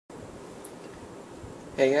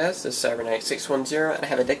Hey guys, this is CyberKnight610 and I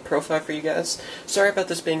have a deck profile for you guys. Sorry about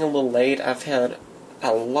this being a little late. I've had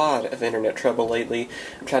a lot of internet trouble lately.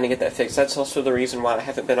 I'm trying to get that fixed. That's also the reason why I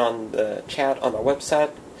haven't been on the chat on my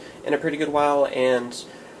website in a pretty good while, and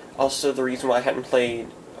also the reason why I hadn't played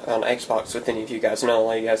on Xbox with any of you guys. I know a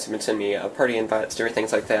lot of you guys have been sending me party invites, different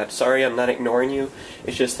things like that. Sorry, I'm not ignoring you.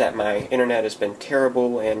 It's just that my internet has been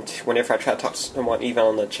terrible, and whenever I try to talk to someone, even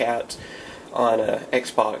on the chat, on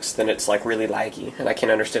Xbox, then it's like really laggy, and I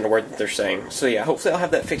can't understand a word that they're saying. So yeah, hopefully I'll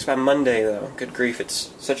have that fixed by Monday, though. Good grief,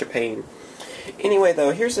 it's such a pain. Anyway,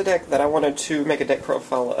 though, here's a deck that I wanted to make a deck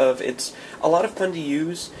profile of. It's a lot of fun to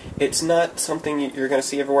use. It's not something you're going to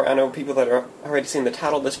see everywhere. I know people that are already seeing the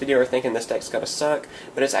title of this video are thinking this deck's going to suck,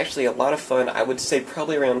 but it's actually a lot of fun. I would say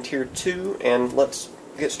probably around tier 2, and let's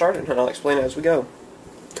get started, and I'll explain it as we go.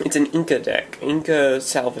 It's an Inca deck. Inca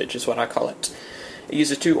Salvage is what I call it. It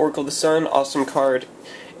uses 2 Oracle of the Sun, awesome card.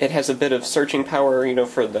 It has a bit of searching power, you know,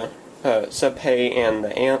 for the Subpay and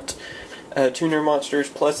the Ant tuner monsters,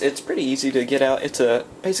 plus it's pretty easy to get out. It's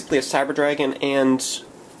basically a Cyber Dragon, and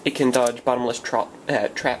it can dodge bottomless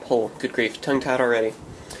trap hole. Good grief, tongue-tied already.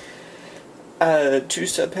 2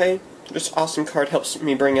 Subpay, just awesome card, helps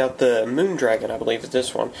me bring out the Moon Dragon, I believe is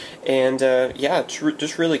this one. And yeah, it's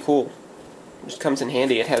just really cool. Just comes in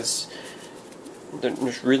handy. It has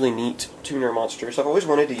just really neat tuner monsters. I've always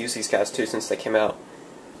wanted to use these guys too since they came out.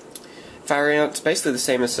 Fire Ant's basically the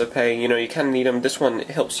same as Subpay. You know, you kind of need them. This one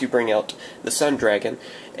helps you bring out the Sun Dragon.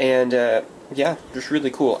 And yeah, just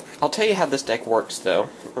really cool. I'll tell you how this deck works, though.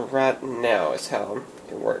 Right now is how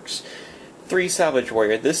it works. 3 Salvage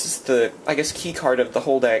Warrior. This is the, I guess, key card of the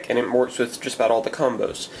whole deck, and it works with just about all the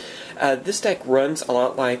combos. This deck runs a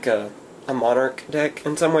lot like a Monarch deck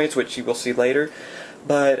in some ways, which you will see later.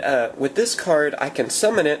 But with this card, I can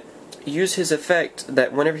summon it, use his effect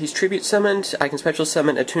that whenever he's tribute summoned, I can special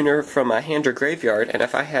summon a tuner from my hand or graveyard, and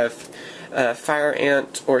if I have Fire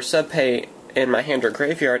Ant or Subpay in my hand or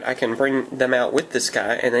graveyard, I can bring them out with this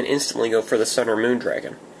guy and then instantly go for the Sun or Moon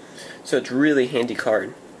Dragon. So it's a really handy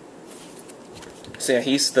card. So yeah,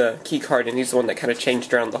 he's the key card, and he's the one that kind of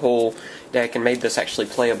changed around the whole deck and made this actually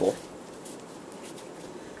playable.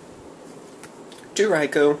 2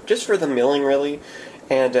 Raikou, just for the milling really.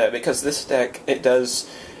 And because this deck, it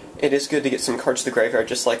is good to get some cards to the graveyard,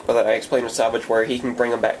 just like what I explained with Salvage, where he can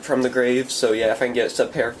bring them back from the grave. So yeah, if I can get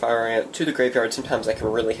Subpay Fire Ant to the graveyard, sometimes that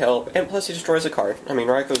can really help. And plus, he destroys a card. I mean,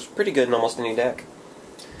 Raikou's pretty good in almost any deck.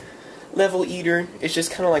 Level Eater is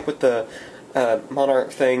just kind of like with the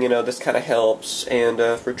Monarch thing, you know, this kind of helps,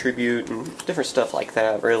 and for tribute and different stuff like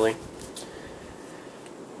that, really.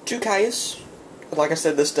 2 Caius. Like I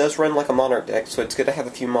said, this does run like a Monarch deck, so it's good to have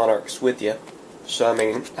a few Monarchs with you. So, I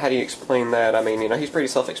mean, how do you explain that? I mean, you know, he's pretty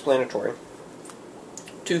self-explanatory.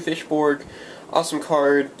 2 Fishborg, awesome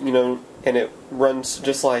card, you know, and it runs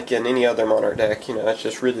just like in any other Monarch deck, you know, it's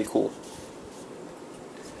just really cool.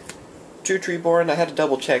 2 Treeborn, I had to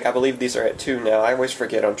double check, I believe these are at 2 now. I always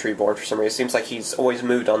forget on Treeborn for some reason. It seems like he's always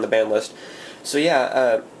moved on the ban list. So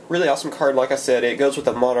yeah, really awesome card, like I said. It goes with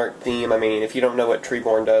the Monarch theme. I mean, if you don't know what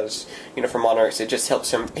Treeborn does, you know, for Monarchs, it just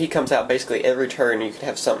helps him. He comes out basically every turn, you can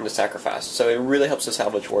have something to sacrifice. So it really helps the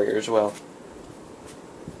Salvage Warrior as well.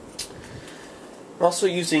 I'm also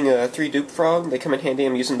using 3 Dupe Frog. They come in handy.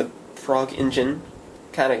 I'm using the Frog Engine.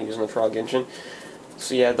 Kind of using the Frog Engine.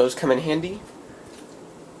 So yeah, those come in handy.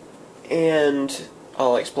 And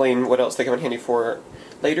I'll explain what else they come in handy for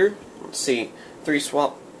later. Let's see. 3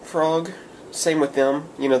 Swap Frog. Same with them.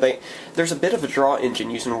 You know, there's a bit of a draw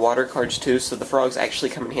engine using water cards too, so the frogs actually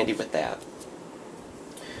come in handy with that.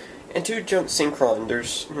 And 2 Junk Synchron.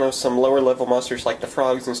 There's, you know, some lower level monsters like the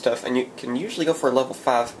frogs and stuff, and you can usually go for a level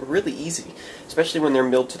 5 really easy, especially when they're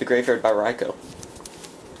milled to the graveyard by Raikou.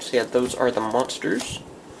 So yeah, those are the monsters.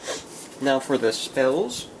 Now for the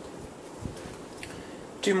spells.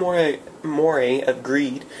 2 Moray of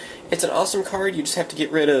Greed. It's an awesome card. You just have to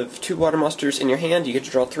get rid of 2 water monsters in your hand. You get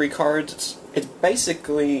to draw 3 cards. It's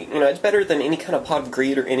basically, you know, it's better than any kind of Pot of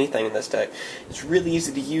Greed or anything in this deck. It's really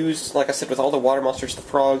easy to use, like I said, with all the water monsters, the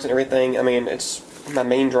frogs, and everything. I mean, it's my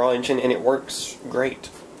main draw engine, and it works great.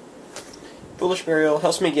 Foolish Burial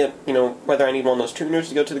helps me get, you know, whether I need one of those tuners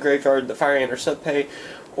to go to the graveyard, the Fire Ant or Subpay,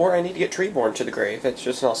 or I need to get Treeborn to the grave. It's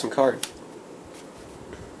just an awesome card.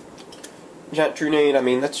 Giant Trunade, I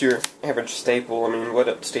mean, that's your average staple. I mean, what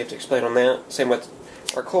else do you have to explain on that? Same with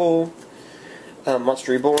Arcole,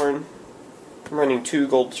 Monster Reborn. I'm running 2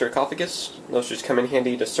 Gold Sarcophagus. Those just come in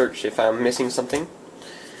handy to search if I'm missing something.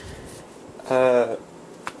 1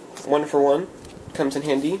 for 1 comes in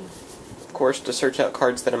handy, of course, to search out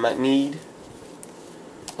cards that I might need.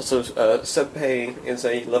 Also, Subpay is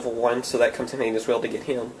a level 1, so that comes in handy as well to get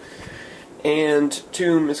him. and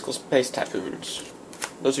 2 Mystical Space Typhoons.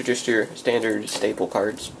 Those are just your standard staple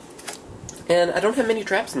cards. And I don't have many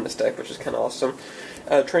traps in this deck, which is kind of awesome.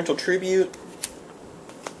 Torrential Tribute,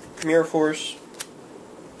 Premier Force,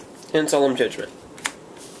 and Solemn Judgment.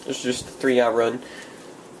 It's just a 3-out run.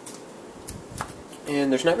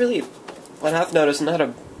 And there's not really, what I've noticed, not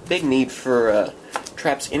a big need for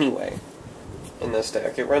traps anyway in this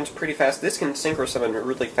deck. It runs pretty fast. This can synchro summon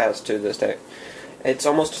really fast to this deck. It's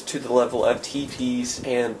almost to the level of TTs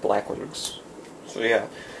and Blackwings. So yeah.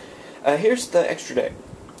 Here's the extra deck.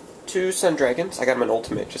 2 Sun Dragons. I got them in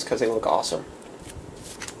Ultimate just because they look awesome.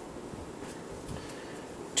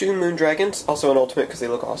 2 Moon Dragons, also in Ultimate because they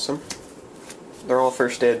look awesome. They're all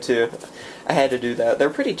first ed too. I had to do that. They're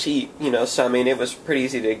pretty cheap, you know, so I mean it was pretty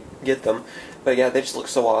easy to get them. But yeah, they just look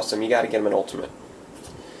so awesome. You gotta get them in Ultimate.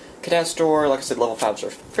 Cadastor, like I said, level 5s are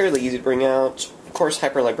fairly easy to bring out. Of course,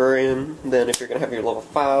 Hyper Librarian. Then if you're gonna have your level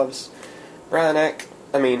 5s, Bryonak.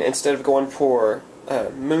 I mean, instead of going for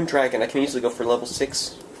Moon Dragon, I can easily go for level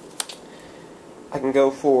 6. I can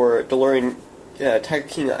go for DeLorean Tiger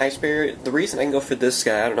King Ice Bear. The reason I can go for this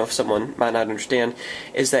guy, I don't know if someone might not understand,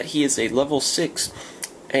 is that he is a level 6,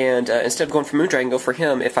 and instead of going for Moon Dragon, go for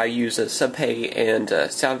him if I use a Subpay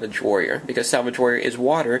and Salvage Warrior, because Salvage Warrior is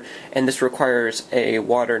water, and this requires a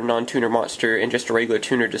water non-tuner monster and just a regular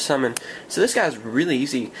tuner to summon. So this guy is really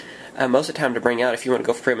easy most of the time to bring out if you want to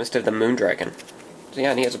go for him instead of the Moon Dragon. So yeah,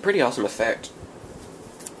 and he has a pretty awesome effect.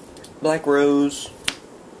 Black Rose.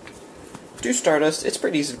 2 Stardust. It's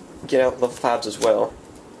pretty easy to get out level 5s as well.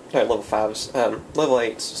 Not level 5s. Level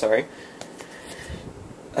 8s, sorry.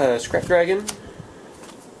 Scrap Dragon.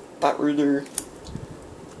 Thought Ruler.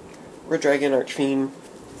 Red Dragon, Archfiend.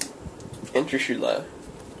 And Trishula.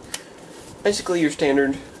 Basically your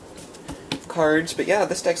standard cards. But yeah,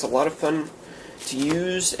 this deck's a lot of fun to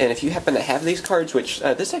use. And if you happen to have these cards, which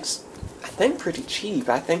this deck's, I think, pretty cheap.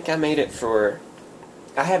 I think I made it for...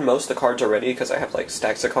 I had most of the cards already because I have like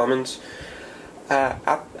stacks of commons.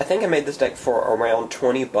 I think I made this deck for around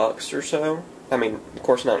 20 bucks or so. I mean, of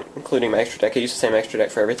course not including my extra deck. I use the same extra deck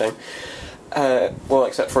for everything. Well,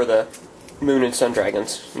 except for the Moon and Sun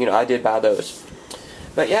Dragons. You know, I did buy those.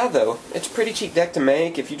 But yeah, though, it's a pretty cheap deck to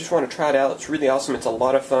make. If you just want to try it out, it's really awesome. It's a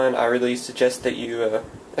lot of fun. I really suggest that you,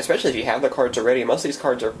 especially if you have the cards already, most of these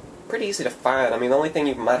cards are pretty easy to find. I mean, the only thing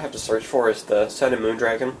you might have to search for is the Sun and Moon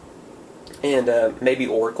Dragon. And maybe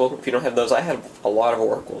Oracle. If you don't have those, I have a lot of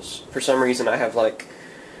Oracles. For some reason, I had like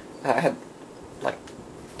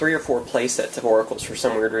 3 or 4 play sets of Oracles for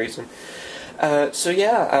some weird reason. So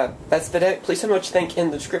yeah, that's the deck. Please tell me what you think in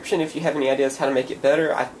the description if you have any ideas how to make it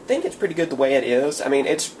better. I think it's pretty good the way it is. I mean,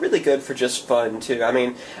 it's really good for just fun, too. I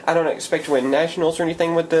mean, I don't expect to win nationals or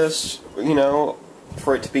anything with this, you know,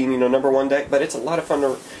 for it to be, you know, #1 deck, but it's a lot of fun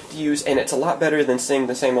to use, and it's a lot better than seeing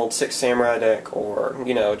the same old 6 Samurai deck or,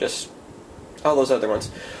 you know, just all those other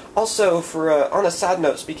ones. Also, for on a side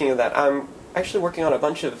note, speaking of that, I'm actually working on a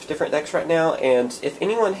bunch of different decks right now, and if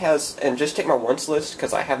anyone has, and just take my wants list,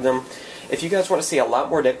 because I have them, if you guys want to see a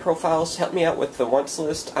lot more deck profiles, help me out with the wants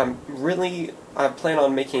list. I plan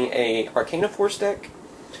on making a Arcana Force deck,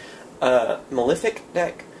 a Malefic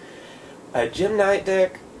deck, a Gem Knight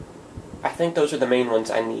deck. I think those are the main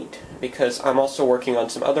ones I need, because I'm also working on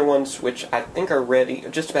some other ones which I think are ready,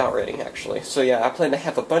 just about ready actually. So yeah, I plan to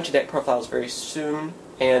have a bunch of deck profiles very soon,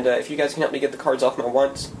 and if you guys can help me get the cards off my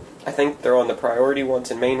wants, I think they're on the priority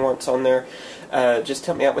wants and main wants on there, just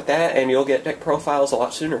help me out with that and you'll get deck profiles a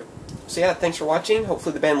lot sooner. So yeah, thanks for watching,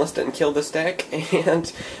 hopefully the ban list didn't kill this deck,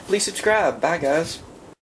 and please subscribe. Bye guys.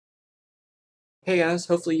 Hey guys,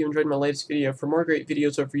 hopefully you enjoyed my latest video. For more great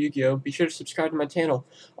videos over Yu-Gi-Oh, be sure to subscribe to my channel.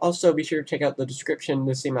 Also, be sure to check out the description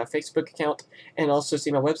to see my Facebook account, and also see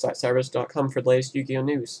my website, cybers.com, for the latest Yu-Gi-Oh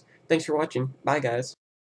news. Thanks for watching. Bye guys.